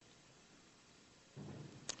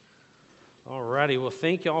Alrighty, well,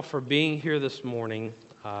 thank y'all for being here this morning.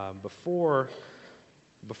 Before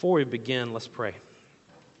we begin, let's pray.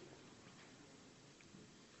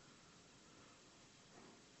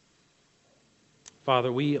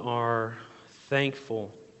 Father, we are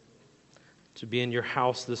thankful to be in your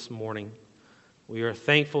house this morning. We are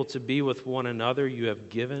thankful to be with one another. You have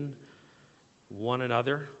given one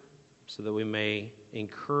another so that we may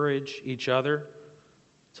encourage each other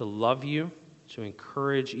to love you, to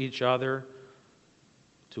encourage each other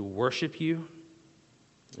to worship you.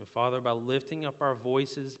 And Father, by lifting up our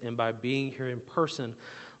voices and by being here in person,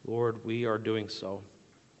 Lord, we are doing so.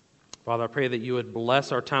 Father, I pray that you would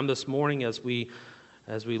bless our time this morning as we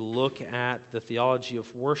look at the theology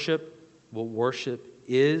of worship, what worship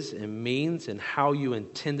is and means, and how you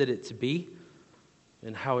intended it to be,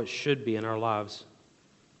 and how it should be in our lives.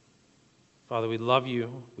 Father, we love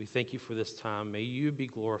you. We thank you for this time. May you be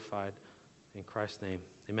glorified. In Christ's name,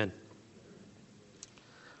 amen.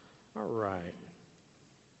 All right.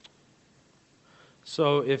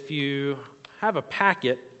 So if you have a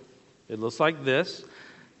packet, it looks like this.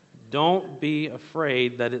 Don't be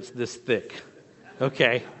afraid that it's this thick.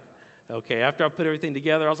 Okay. After I put everything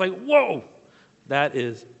together, I was like, whoa, that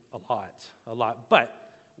is a lot.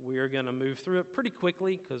 But we are going to move through it pretty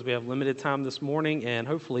quickly because we have limited time this morning and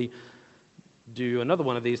hopefully do another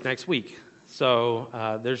one of these next week.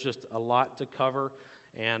 So there's just a lot to cover,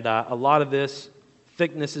 and a lot of this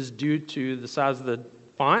thickness is due to the size of the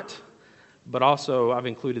font, but also I've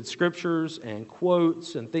included scriptures and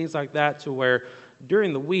quotes and things like that to where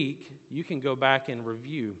during the week you can go back and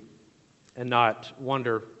review and not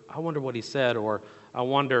wonder, I wonder what he said, or I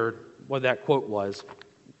wonder what that quote was.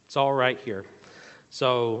 It's all right here.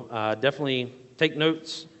 So definitely take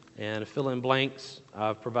notes and fill in blanks.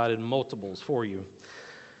 I've provided multiples for you.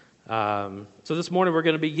 So this morning we're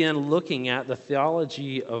going to begin looking at the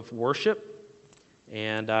theology of worship.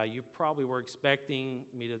 And you probably were expecting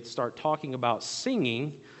me to start talking about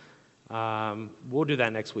singing. We'll do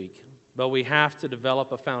that next week. But we have to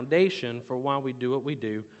develop a foundation for why we do what we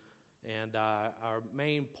do. And our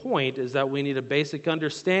main point is that we need a basic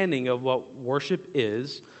understanding of what worship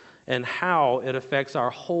is and how it affects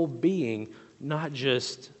our whole being, not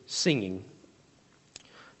just singing.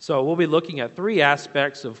 So we'll be looking at three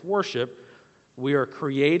aspects of worship. We are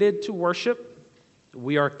created to worship,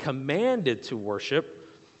 we are commanded to worship,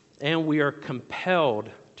 and we are compelled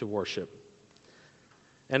to worship.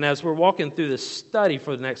 And as we're walking through this study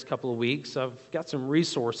for the next couple of weeks, I've got some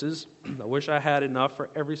resources. I wish I had enough for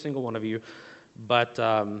every single one of you, but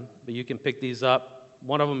you can pick these up.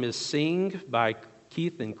 One of them is Sing by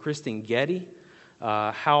Keith and Kristen Getty,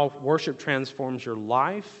 how worship transforms your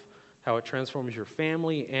life, how it transforms your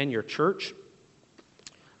family and your church.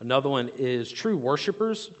 Another one is True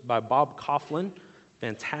Worshipers by Bob Kauflin.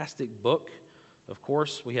 Fantastic book. Of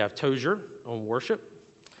course, we have Tozer on worship.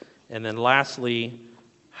 And then lastly,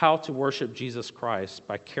 How to Worship Jesus Christ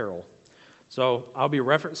by Carroll. So I'll be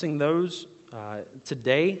referencing those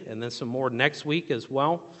today and then some more next week as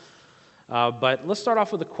well. But let's start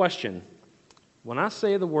off with a question. When I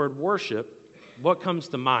say the word worship, what comes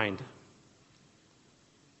to mind?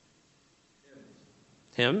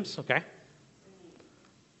 Hymns, okay.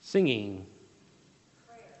 Singing.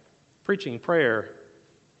 Prayer. Preaching, prayer.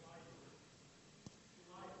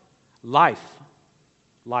 Life.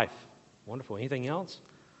 Wonderful. Anything else?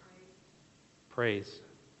 Praise.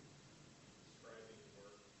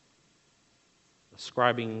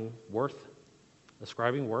 Ascribing worth.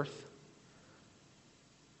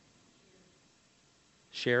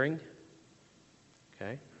 Sharing.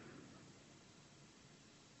 Okay.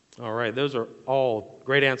 All right, those are all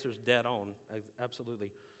great answers, dead on,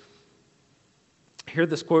 absolutely. Hear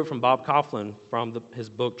this quote from Bob Kauflin from his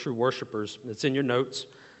book, True Worshipers. It's in your notes.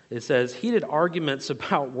 It says, heated arguments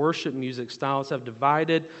about worship music styles have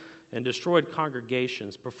divided and destroyed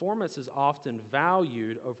congregations. Performance is often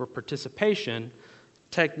valued over participation,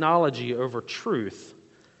 technology over truth.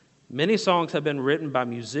 Many songs have been written by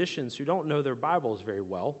musicians who don't know their Bibles very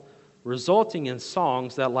well, resulting in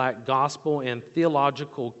songs that lack gospel and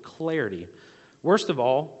theological clarity. Worst of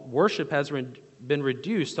all, worship has been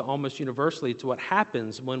reduced to almost universally to what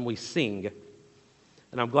happens when we sing.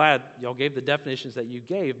 And I'm glad y'all gave the definitions that you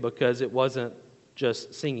gave because it wasn't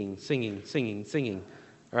just singing,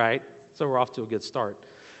 right? So we're off to a good start.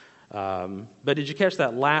 But did you catch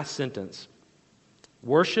that last sentence?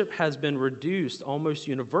 Worship has been reduced almost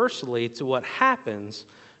universally to what happens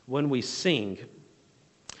when we sing.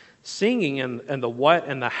 Singing and the what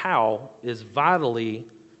and the how is vitally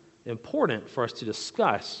important for us to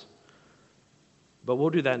discuss. But we'll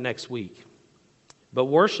do that next week. But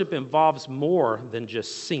worship involves more than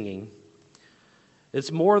just singing.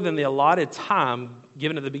 It's more than the allotted time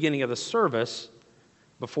given at the beginning of the service,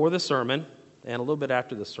 before the sermon, and a little bit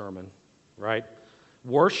after the sermon, right?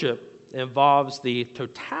 Worship involves the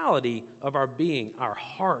totality of our being, our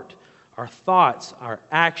heart, our thoughts, our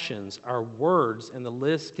actions, our words, and the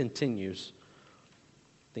list continues.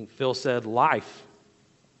 I think Phil said life,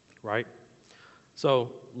 right?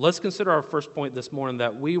 So let's consider our first point this morning,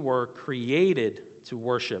 that we were created to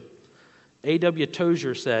worship. A.W.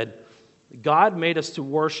 Tozer said, God made us to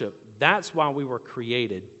worship. That's why we were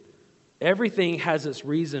created. Everything has its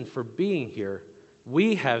reason for being here.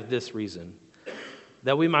 We have this reason,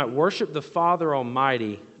 that we might worship the Father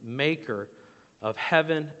Almighty, maker of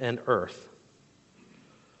heaven and earth.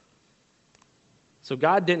 So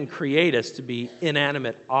God didn't create us to be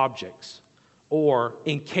inanimate objects or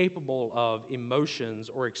incapable of emotions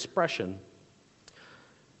or expression.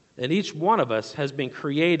 And each one of us has been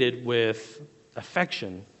created with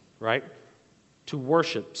affection, right? To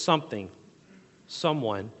worship something,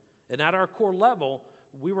 someone. And at our core level,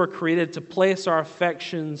 we were created to place our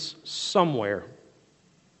affections somewhere.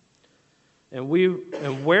 And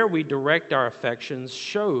where we direct our affections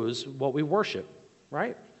shows what we worship,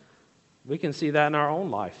 right? We can see that in our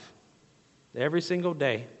own life. Every single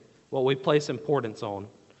day, what we place importance on.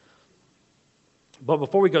 But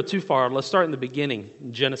before we go too far, let's start in the beginning,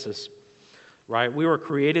 in Genesis, right? We were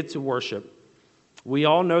created to worship. We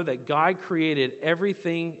all know that God created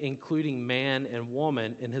everything, including man and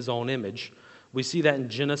woman, in his own image. We see that in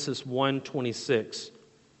Genesis 1:26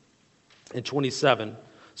 and 27.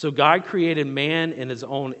 So God created man in his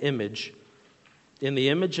own image. In the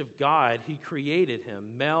image of God, he created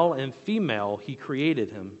him. Male and female, he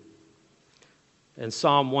created him. And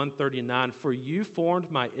Psalm 139, for you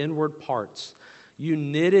formed my inward parts. You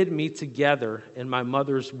knitted me together in my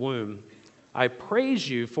mother's womb. I praise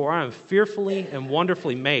you, for I am fearfully and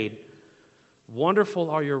wonderfully made. Wonderful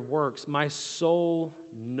are your works. My soul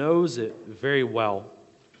knows it very well.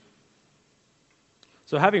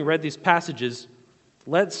 So having read these passages,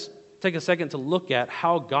 let's take a second to look at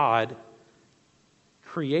how God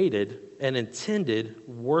created and intended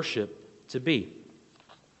worship to be.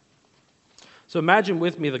 So imagine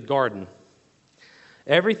with me the garden.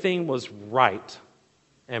 Everything was right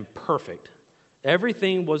and perfect.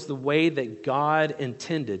 Everything was the way that God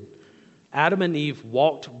intended. Adam and Eve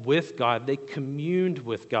walked with God. They communed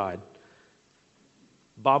with God.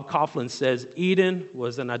 Bob Kauflin says Eden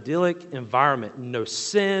was an idyllic environment. No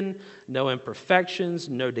sin, no imperfections,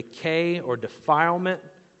 no decay or defilement.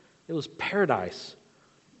 It was paradise.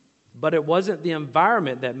 But it wasn't the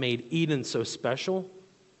environment that made Eden so special.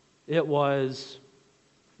 It was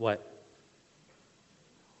what?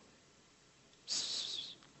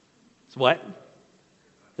 It's what?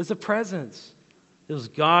 It's a presence. It was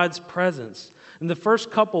God's presence. And the first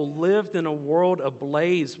couple lived in a world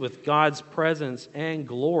ablaze with God's presence and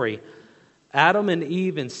glory. Adam and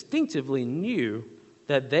Eve instinctively knew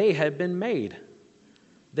that they had been made.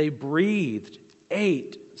 They breathed,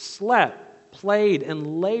 ate, slept, played,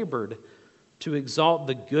 and labored to exalt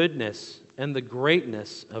the goodness and the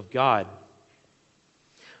greatness of God.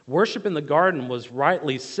 Worship in the garden was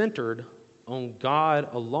rightly centered on God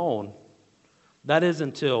alone. That is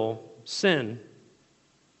until sin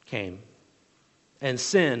came and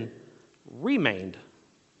sin remained.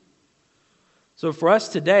 So for us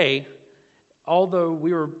today, although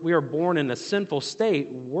we are born in a sinful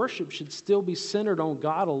state, worship should still be centered on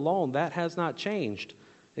God alone. That has not changed,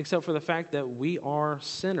 except for the fact that we are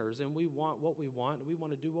sinners and we want what we want and we want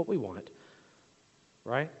to do what we want.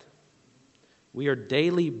 Right? We are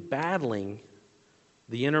daily battling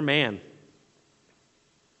the inner man.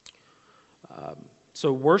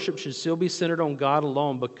 So worship should still be centered on God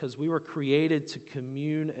alone because we were created to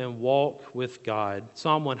commune and walk with God.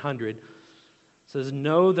 Psalm 100 says,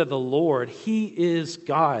 know that the Lord, He is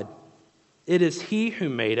God. It is He who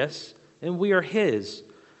made us, and we are His.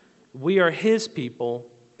 We are His people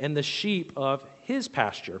and the sheep of His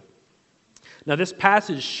pasture. Now this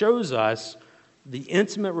passage shows us the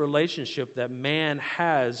intimate relationship that man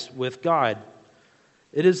has with God.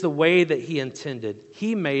 It is the way that He intended.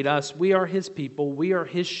 He made us. We are His people. We are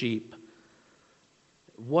His sheep.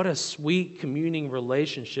 What a sweet communing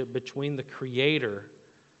relationship between the Creator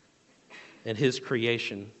and His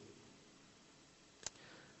creation.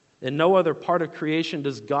 In no other part of creation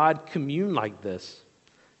does God commune like this.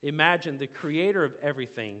 Imagine the Creator of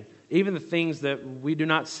everything, even the things that we do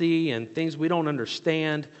not see and things we don't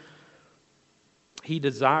understand. He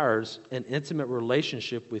desires an intimate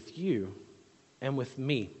relationship with you and with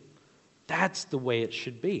me. That's the way it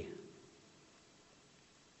should be.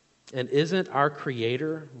 And isn't our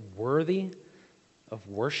Creator worthy of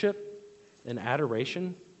worship? and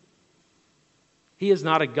adoration. He is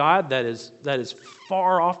not a God that is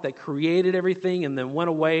far off, that created everything and then went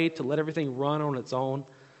away to let everything run on its own.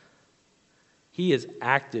 He is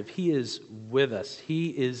active. He is with us. He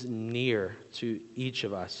is near to each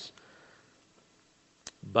of us.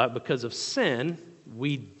 But because of sin,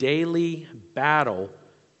 we daily battle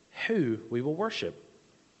who we will worship.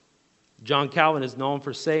 John Calvin is known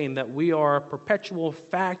for saying that we are a perpetual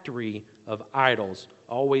factory of idols,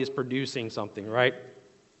 always producing something, right?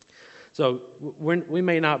 So we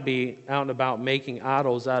may not be out and about making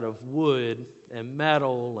idols out of wood and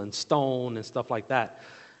metal and stone and stuff like that,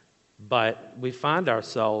 but we find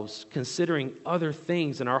ourselves considering other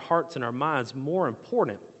things in our hearts and our minds more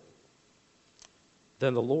important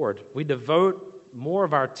than the Lord. We devote more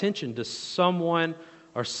of our attention to someone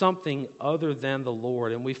or something other than the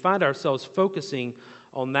Lord, and we find ourselves focusing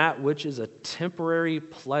on that which is a temporary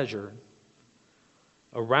pleasure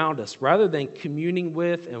around us, rather than communing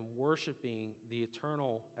with and worshiping the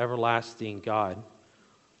eternal, everlasting God.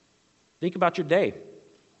 Think about your day.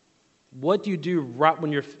 What do you do right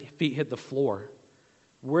when your feet hit the floor?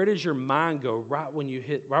 Where does your mind go right when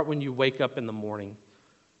you wake up in the morning?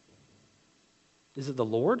 Is it the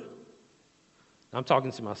Lord? I'm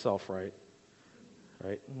talking to myself, right?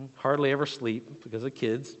 Right? Hardly ever sleep because of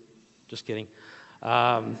kids. Just kidding.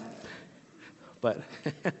 But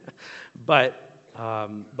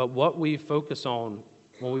what we focus on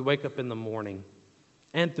when we wake up in the morning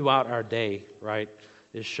and throughout our day, right,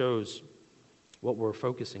 it shows what we're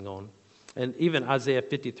focusing on. And even Isaiah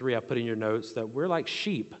 53, I put in your notes that we're like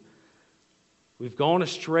sheep. We've gone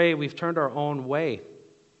astray, we've turned our own way.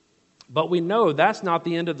 But we know that's not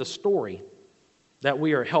the end of the story, that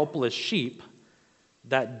we are helpless sheep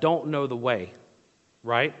that don't know the way,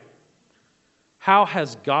 right? How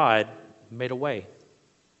has God made a way?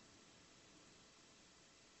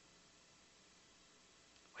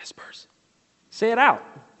 Whispers. Say it out.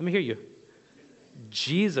 Let me hear you.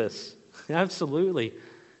 Jesus. Absolutely.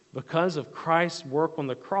 Because of Christ's work on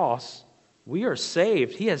the cross, we are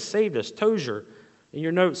saved. He has saved us. Tozer, in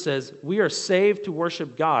your note, says, we are saved to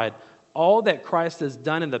worship God. All that Christ has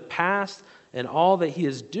done in the past and all that He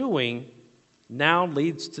is doing now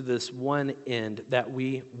leads to this one end, that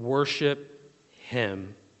we worship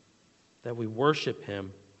Him. That we worship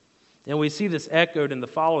Him. And we see this echoed in the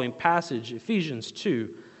following passage, Ephesians 2.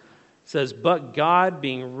 It says, but God,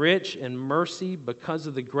 being rich in mercy because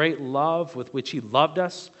of the great love with which He loved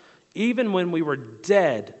us, even when we were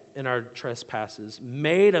dead in our trespasses,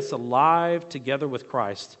 made us alive together with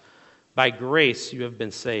Christ. By grace you have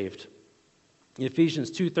been saved. Ephesians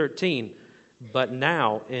 2:13, but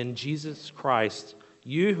now in Jesus Christ,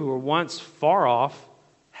 you who were once far off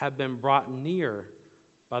have been brought near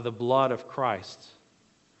by the blood of Christ.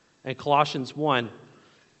 And Colossians 1,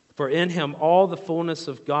 for in Him all the fullness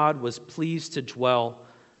of God was pleased to dwell,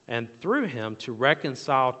 and through Him to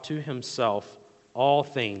reconcile to Himself all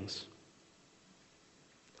things.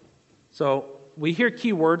 So we hear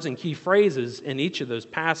key words and key phrases in each of those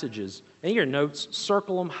passages. In your notes,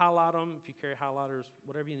 circle them, highlight them, if you carry highlighters,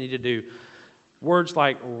 whatever you need to do. Words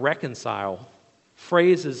like reconcile.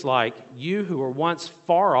 Phrases like, you who were once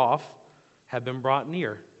far off have been brought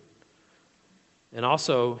near. And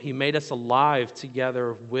also, He made us alive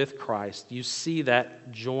together with Christ. You see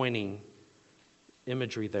that joining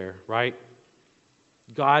imagery there, right?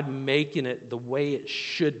 God making it the way it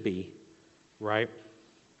should be, right?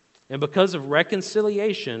 And because of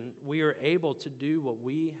reconciliation, we are able to do what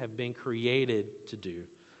we have been created to do.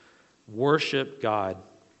 Worship God.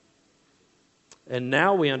 And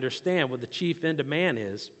now we understand what the chief end of man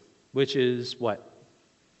is, which is what?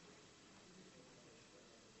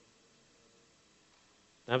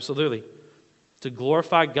 Absolutely. To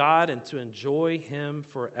glorify God and to enjoy Him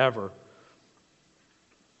forever.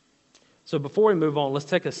 So before we move on, let's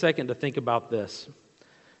take a second to think about this.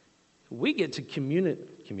 We get to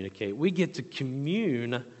communicate. We get to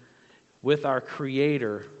commune with our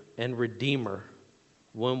Creator and Redeemer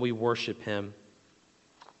when we worship Him.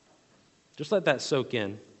 Just let that soak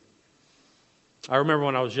in. I remember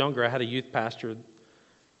when I was younger, I had a youth pastor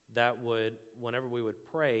that would, whenever we would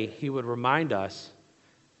pray, he would remind us,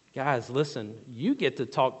 guys, listen, you get to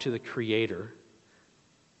talk to the Creator.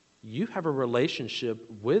 You have a relationship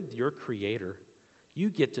with your Creator. You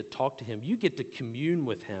get to talk to Him. You get to commune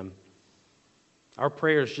with Him. Our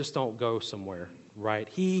prayers just don't go somewhere, right?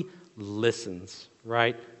 He listens,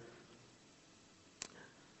 right?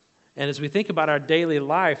 And as we think about our daily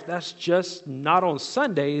life, that's just not on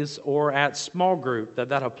Sundays or at small group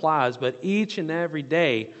that applies, but each and every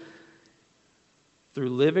day, through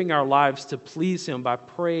living our lives to please Him by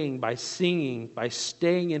praying, by singing, by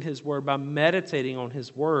staying in His Word, by meditating on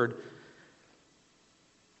His Word.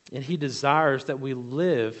 And He desires that we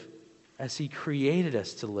live as He created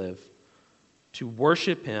us to live, to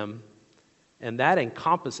worship Him, and that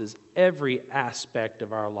encompasses every aspect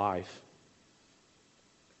of our life.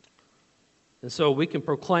 And so we can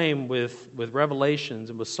proclaim with Revelations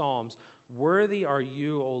and with Psalms, "Worthy are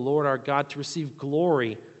you, O Lord our God, to receive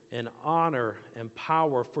glory and honor and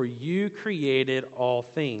power, for you created all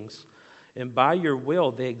things, and by your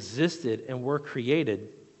will they existed and were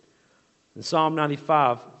created." In Psalm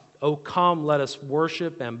 95, "O come, let us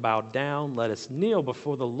worship and bow down. Let us kneel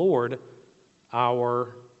before the Lord,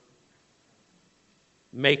 our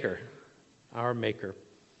Maker." Our Maker.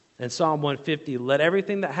 In Psalm 150, "Let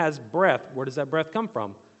everything that has breath," where does that breath come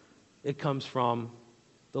from? It comes from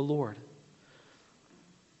the Lord.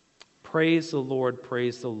 Praise the Lord,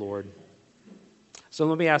 praise the Lord. So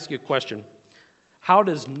let me ask you a question. How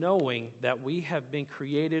does knowing that we have been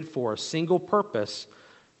created for a single purpose,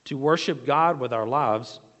 to worship God with our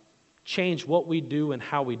lives, change what we do and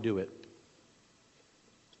how we do it?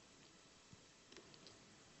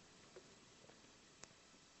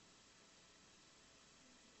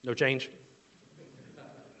 No change?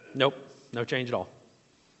 Nope, no change at all.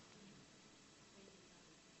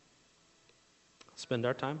 Spend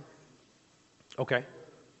our time? Okay.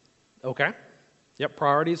 Yep,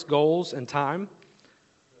 priorities, goals, and time.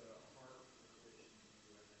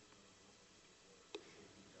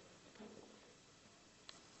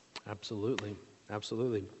 Absolutely.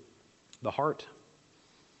 The heart.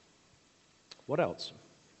 What else?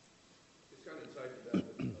 It's kind of tied to that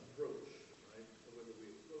approach, right? The way that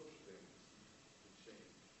we approach things can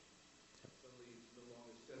change. Suddenly it's no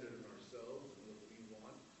longer centered in ourselves and what we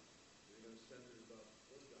want. We're even centered about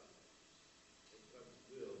what God wants. What God's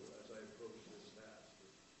will as I approach this task, or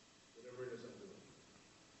whatever it is I'm doing.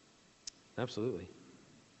 Absolutely.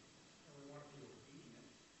 And we want to be obedient,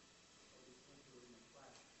 so we can't do it in the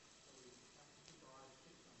flesh. So we have to keep our eyes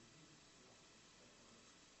fixed on Jesus. We have to set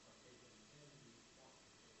our faith in Him and we walk in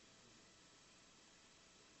faith in Him.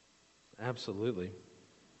 Absolutely.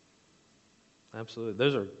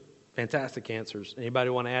 Those are fantastic answers. Anybody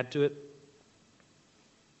want to add to it?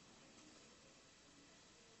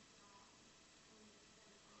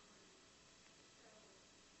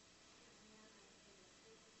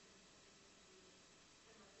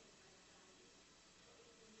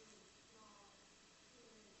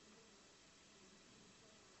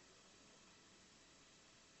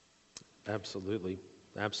 Absolutely.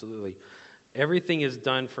 Everything is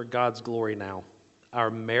done for God's glory now. Our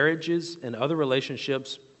marriages and other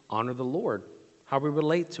relationships honor the Lord. How we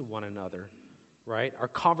relate to one another, right? Our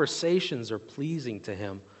conversations are pleasing to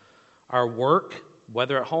Him. Our work,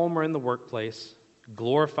 whether at home or in the workplace,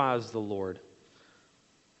 glorifies the Lord.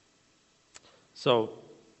 So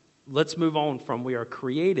let's move on from we are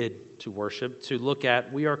created to worship to look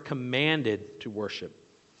at we are commanded to worship.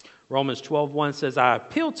 Romans 12:1 says, "I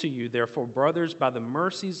appeal to you, therefore, brothers, by the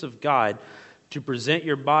mercies of God, to present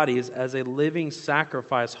your bodies as a living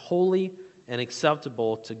sacrifice, holy and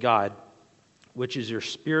acceptable to God, which is your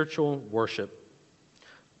spiritual worship."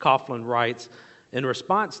 Coughlin writes, "In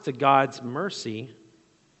response to God's mercy,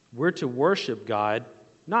 we're to worship God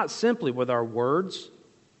not simply with our words,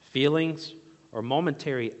 feelings, or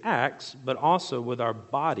momentary acts, but also with our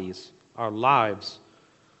bodies, our lives."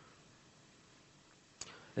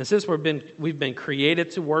 And since we've been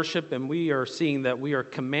created to worship and we are seeing that we are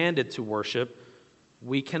commanded to worship,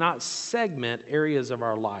 we cannot segment areas of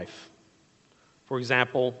our life. For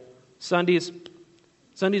example, Sundays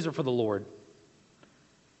are for the Lord.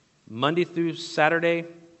 Monday through Saturday,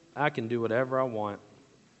 I can do whatever I want.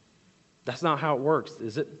 That's not how it works,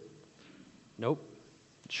 is it? Nope,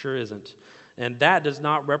 it sure isn't. And that does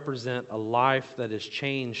not represent a life that is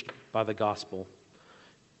changed by the gospel.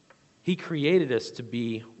 He created us to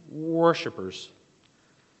be worshipers,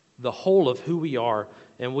 the whole of who we are,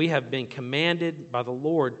 and we have been commanded by the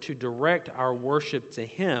Lord to direct our worship to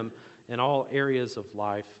Him in all areas of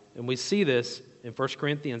life. And we see this in 1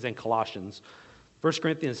 Corinthians and Colossians. 1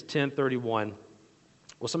 Corinthians 10:31.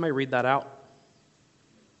 Will somebody read that out?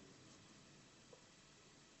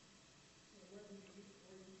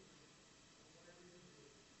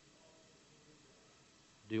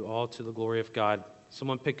 Do all to the glory of God.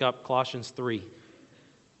 Someone pick up Colossians 3.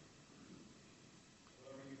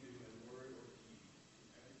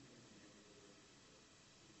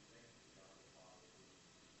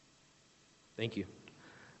 Thank you.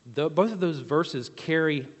 Both of those verses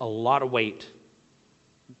carry a lot of weight.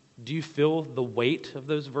 Do you feel the weight of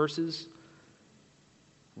those verses?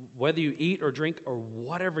 Whether you eat or drink or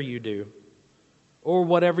whatever you do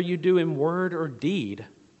in word or deed,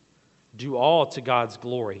 do all to God's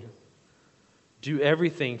glory. Do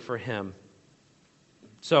everything for Him.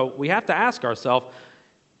 So we have to ask ourselves,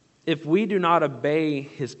 if we do not obey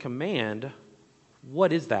His command,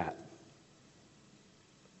 what is that?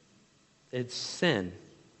 It's sin,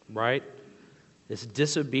 right? It's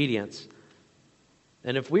disobedience.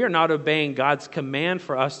 And if we are not obeying God's command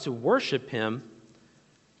for us to worship Him,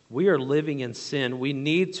 we are living in sin. We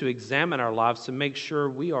need to examine our lives to make sure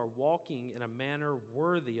we are walking in a manner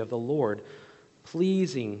worthy of the Lord,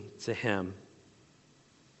 pleasing to Him.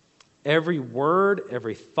 Every word,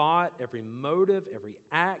 every thought, every motive, every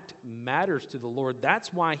act matters to the Lord.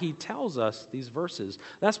 That's why He tells us these verses.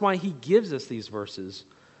 That's why He gives us these verses.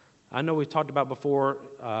 I know we've talked about before,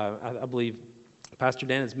 I believe Pastor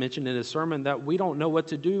Dan has mentioned in his sermon that we don't know what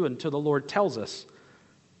to do until the Lord tells us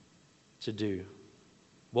to do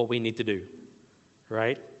what we need to do,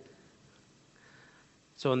 right?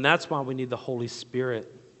 And that's why we need the Holy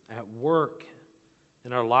Spirit at work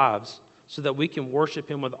in our lives, so that we can worship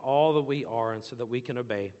Him with all that we are and so that we can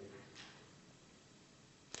obey.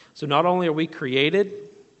 So not only are we created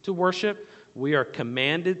to worship, we are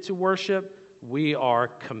commanded to worship, we are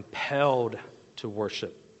compelled to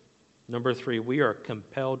worship. Number 3, we are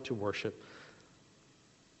compelled to worship.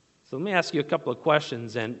 So let me ask you a couple of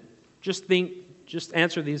questions and just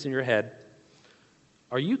answer these in your head.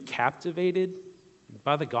 Are you captivated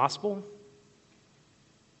by the gospel?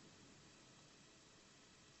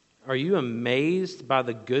 Are you amazed by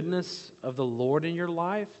the goodness of the Lord in your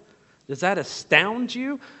life? Does that astound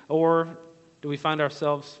you? Or do we find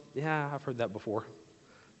ourselves, yeah, I've heard that before.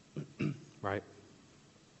 Right?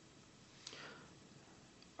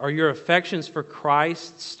 Are your affections for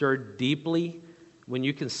Christ stirred deeply when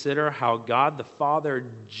you consider how God the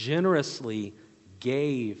Father generously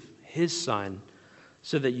gave His Son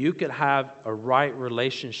so that you could have a right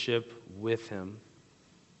relationship with Him?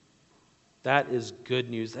 That is good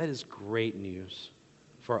news. That is great news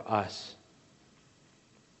for us.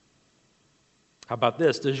 How about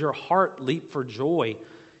this? Does your heart leap for joy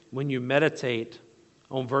when you meditate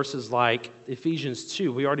on verses like Ephesians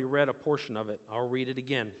 2? We already read a portion of it. I'll read it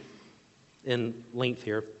again in length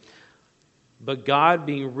here. But God,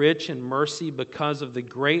 being rich in mercy because of the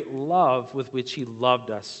great love with which He loved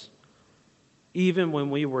us, even when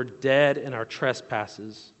we were dead in our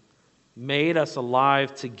trespasses, made us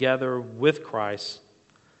alive together with Christ.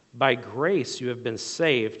 By grace you have been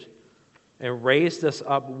saved, and raised us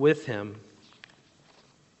up with Him,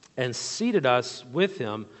 and seated us with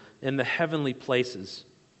Him in the heavenly places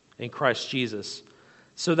in Christ Jesus,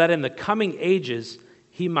 so that in the coming ages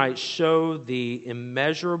He might show the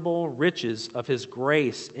immeasurable riches of His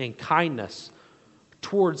grace and kindness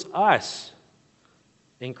towards us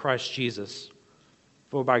in Christ Jesus.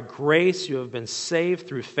 For by grace you have been saved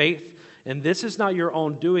through faith, and this is not your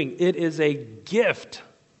own doing. It is a gift.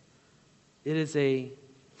 It is a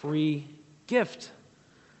free gift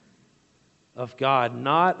of God,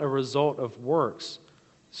 not a result of works,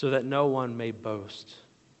 so that no one may boast.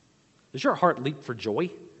 Does your heart leap for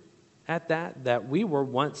joy at that we were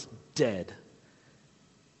once dead?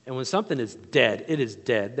 And when something is dead, it is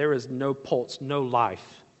dead. There is no pulse, no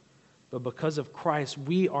life. But because of Christ,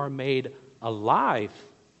 we are made alive.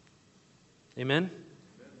 Amen?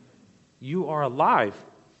 You are alive.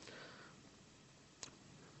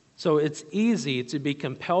 So it's easy to be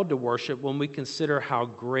compelled to worship when we consider how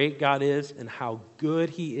great God is and how good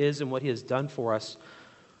He is and what He has done for us.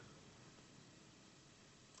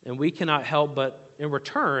 And we cannot help but, in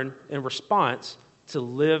return, in response, to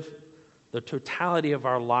live the totality of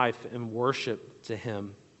our life in worship to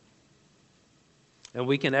Him. And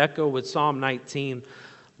we can echo with Psalm 19,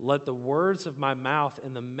 let the words of my mouth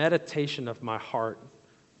and the meditation of my heart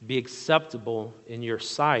be acceptable in your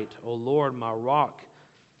sight, O Lord, my rock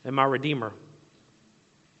and my redeemer.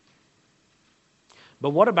 But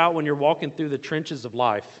what about when you're walking through the trenches of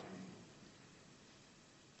life?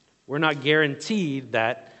 We're not guaranteed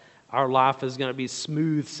that our life is going to be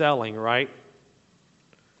smooth sailing, right?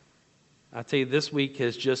 I tell you, this week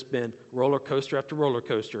has just been roller coaster after roller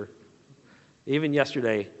coaster. Even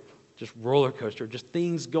yesterday, just roller coaster, just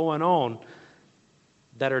things going on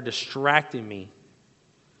that are distracting me.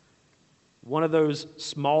 One of those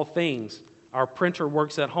small things, our printer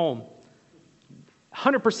works at home.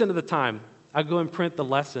 100% of the time, I go and print the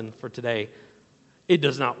lesson for today. It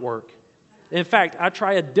does not work. In fact, I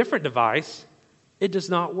try a different device. It does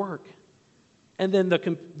not work. And then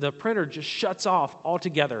the printer just shuts off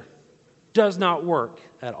altogether. Does not work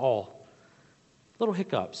at all. Little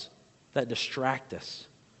hiccups that distract us.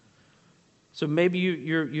 So maybe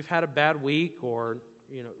you've had a bad week, or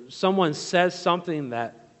someone says something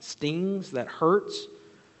that stings, that hurts,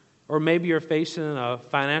 or maybe you're facing a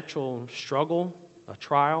financial struggle, a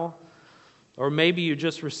trial, or maybe you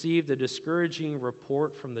just received a discouraging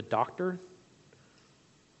report from the doctor.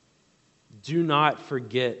 Do not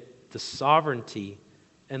forget the sovereignty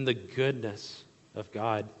and the goodness of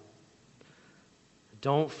God.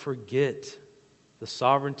 Don't forget the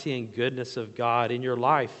sovereignty and goodness of God in your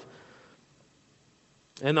life.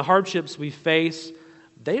 And the hardships we face,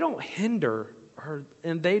 they don't hinder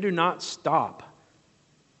and they do not stop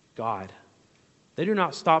God. They do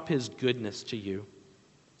not stop His goodness to you.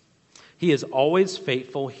 He is always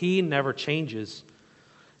faithful. He never changes.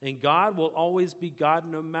 And God will always be God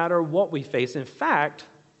no matter what we face. In fact,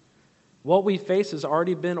 what we face has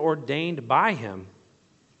already been ordained by Him,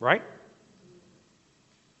 right?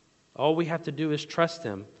 All we have to do is trust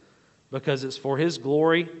Him because it's for His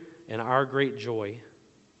glory and our great joy.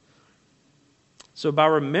 So by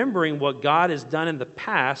remembering what God has done in the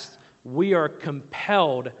past, we are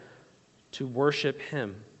compelled to worship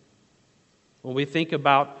Him. When we think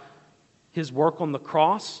about His work on the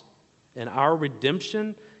cross and our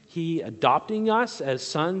redemption, He adopting us as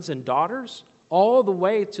sons and daughters, all the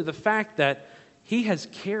way to the fact that He has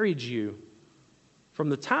carried you from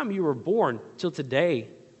the time you were born till today,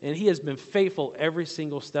 and He has been faithful every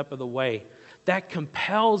single step of the way. That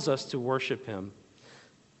compels us to worship Him.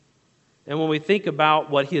 And when we think about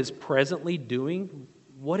what He is presently doing,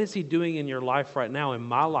 what is He doing in your life right now, in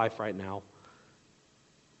my life right now?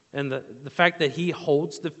 And the fact that He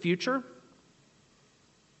holds the future,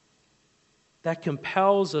 that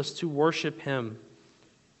compels us to worship Him.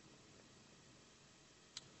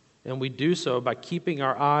 And we do so by keeping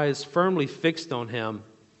our eyes firmly fixed on Him.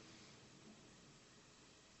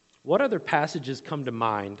 What other passages come to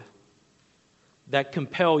mind that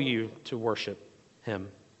compel you to worship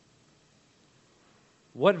Him?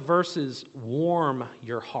 What verses warm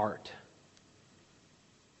your heart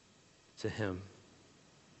to Him?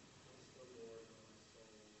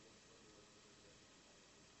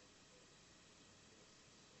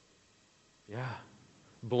 Yeah.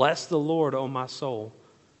 Bless the Lord, O my soul,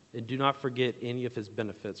 and do not forget any of His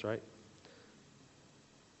benefits, right?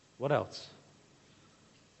 What else?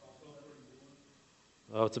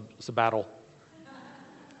 Oh, it's a battle.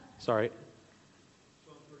 Sorry.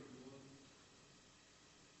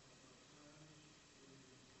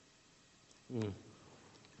 My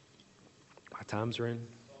times are in.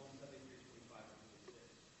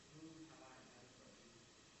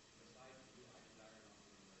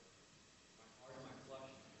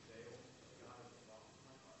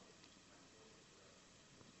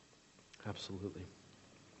 Absolutely.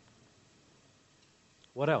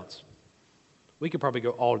 What else? We could probably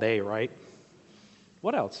go all day, right?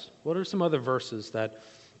 What else? What are some other verses that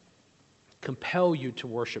compel you to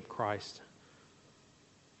worship Christ?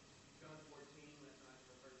 John 14, let not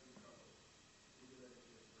your heart be troubled. Neither let it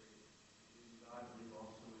be afraid. Believe in God, believe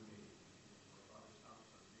also in me. My Father's house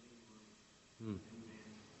are many rooms, many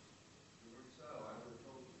mansions. If it weren't so, I would have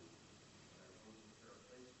told you. But I go to prepare a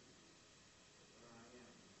place for you. But where I am,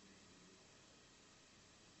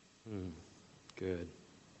 you may be. Good.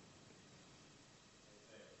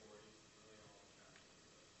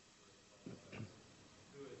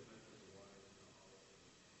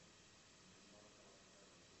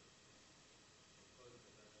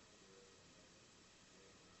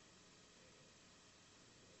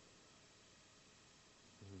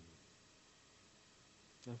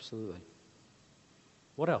 Absolutely.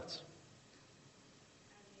 What else?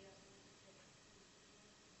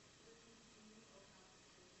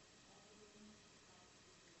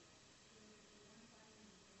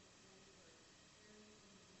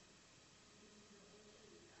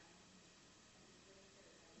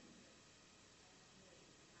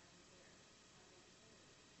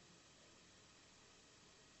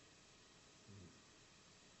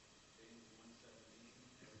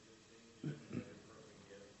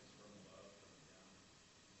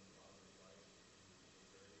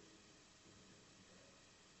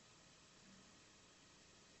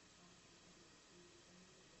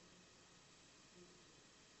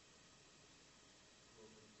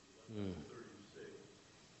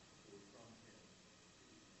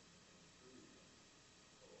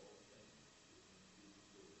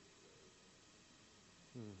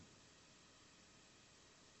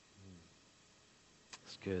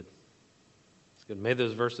 It's good. It's good. May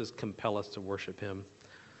those verses compel us to worship Him.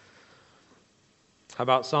 How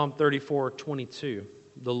about Psalm 34:22?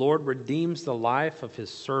 The Lord redeems the life of His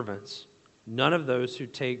servants. None of those who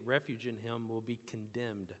take refuge in Him will be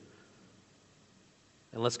condemned.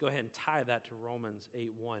 And let's go ahead and tie that to Romans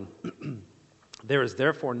 8:1. There is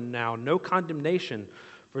therefore now no condemnation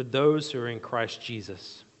for those who are in Christ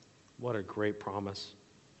Jesus. What a great promise.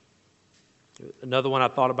 Another one I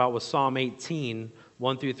thought about was Psalm 18,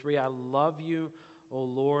 1-3. I love you, O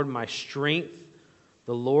Lord, my strength.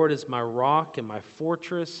 The Lord is my rock and my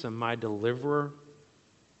fortress and my deliverer.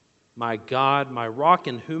 My God, my rock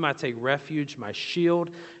in whom I take refuge, my shield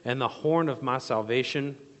and the horn of my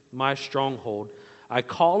salvation, my stronghold. I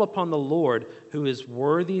call upon the Lord who is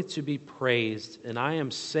worthy to be praised, and I am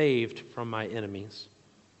saved from my enemies.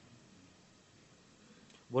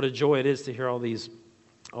 What a joy it is to hear all these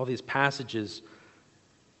passages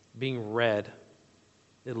being read.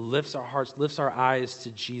 It lifts our hearts, lifts our eyes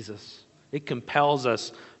to Jesus. It compels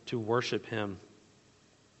us to worship Him.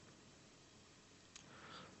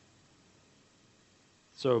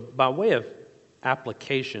 So, by way of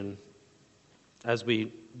application, as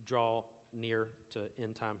we draw near to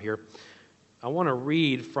end time here, I want to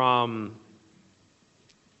read from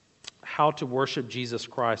How to Worship Jesus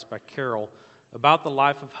Christ by Carol about the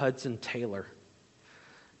life of Hudson Taylor.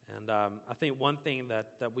 And I think one thing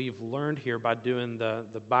that we've learned here by doing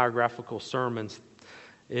the biographical sermons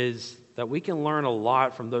is that we can learn a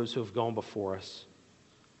lot from those who have gone before us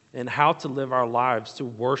and how to live our lives to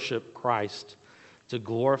worship Christ, to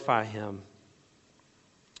glorify Him.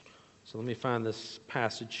 So let me find this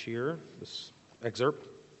passage here, this excerpt.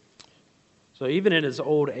 So even in his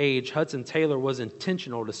old age, Hudson Taylor was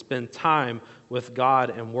intentional to spend time with God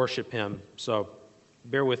and worship Him. So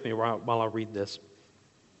bear with me while I read this.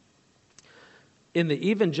 In the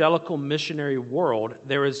evangelical missionary world,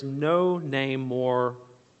 there is no name more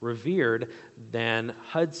revered than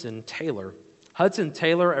Hudson Taylor. Hudson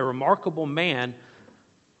Taylor, a remarkable man,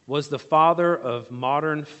 was the father of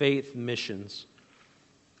modern faith missions.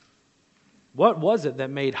 What was it that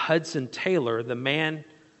made Hudson Taylor the man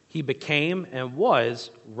he became and was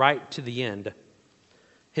right to the end?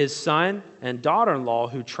 His son and daughter-in-law,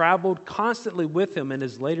 who traveled constantly with him in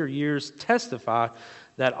his later years, testify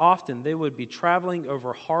that often they would be traveling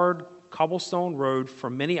over hard cobblestone road for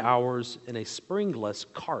many hours in a springless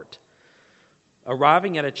cart.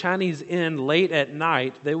 Arriving at a Chinese inn late at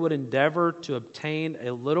night, they would endeavor to obtain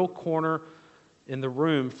a little corner in the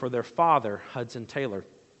room for their father, Hudson Taylor.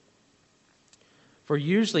 For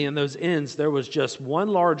usually in those inns, there was just one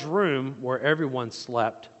large room where everyone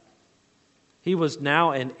slept. He was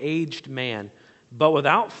now an aged man, but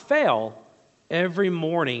without fail, every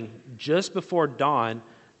morning, just before dawn,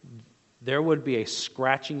 there would be a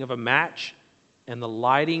scratching of a match and the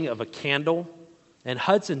lighting of a candle, and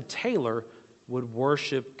Hudson Taylor would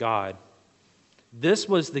worship God. This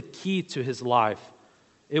was the key to his life.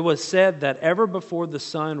 It was said that ever before the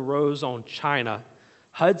sun rose on China,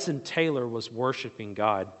 Hudson Taylor was worshiping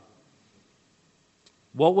God.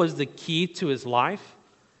 What was the key to his life?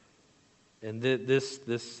 And this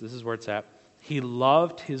is where it's at. He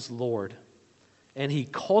loved his Lord, and he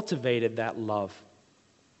cultivated that love.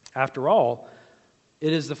 After all,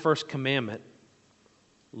 it is the first commandment.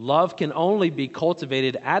 Love can only be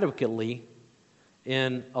cultivated adequately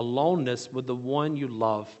in aloneness with the one you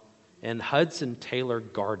love, and Hudson Taylor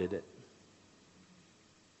guarded it.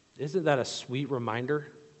 Isn't that a sweet reminder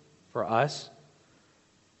for us?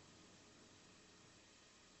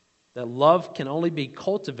 That love can only be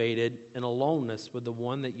cultivated in aloneness with the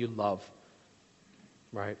one that you love.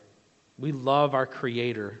 Right? We love our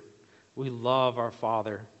Creator. We love our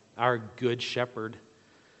Father, our Good Shepherd,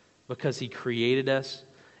 because He created us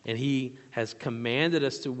and He has commanded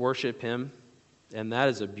us to worship Him, and that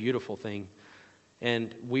is a beautiful thing.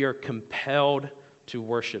 And we are compelled to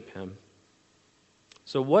worship Him.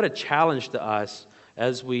 So what a challenge to us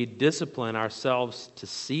as we discipline ourselves to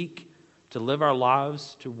seek, to live our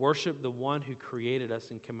lives, to worship the one who created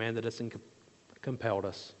us and commanded us and compelled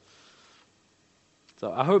us.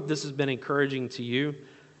 So I hope this has been encouraging to you.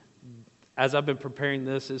 As I've been preparing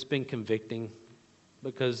this, it's been convicting,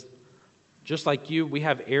 because just like you, we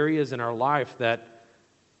have areas in our life that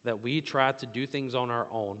we try to do things on our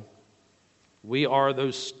own. We are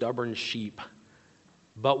those stubborn sheep,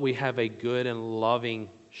 but we have a good and loving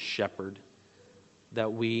shepherd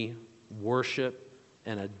that we worship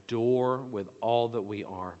and adore with all that we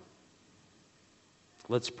are.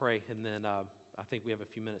 Let's pray, and then I think we have a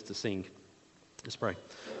few minutes to sing. Let's pray.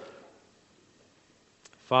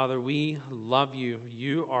 Father, we love you.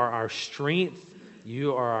 You are our strength.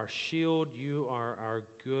 You are our shield. You are our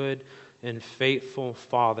good and faithful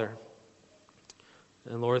Father.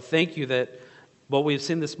 And Lord, thank you that what we've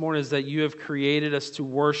seen this morning is that you have created us to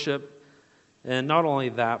worship. And not only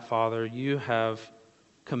that, Father, you have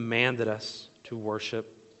commanded us to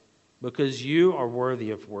worship. because you are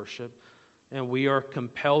worthy of worship, and we are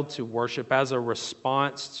compelled to worship as a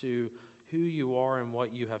response to who you are and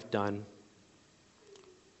what you have done.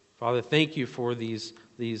 Father, thank you for these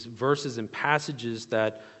verses and passages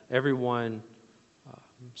that everyone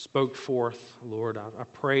spoke forth, Lord. I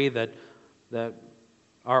pray that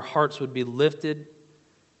our hearts would be lifted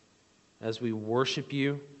as we worship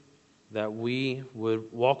you, that we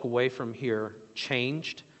would walk away from here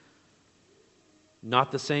changed,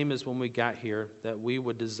 not the same as when we got here, that we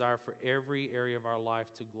would desire for every area of our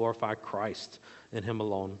life to glorify Christ and Him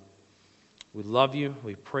alone. We love you,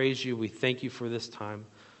 we praise you, we thank you for this time.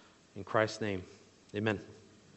 In Christ's name, amen.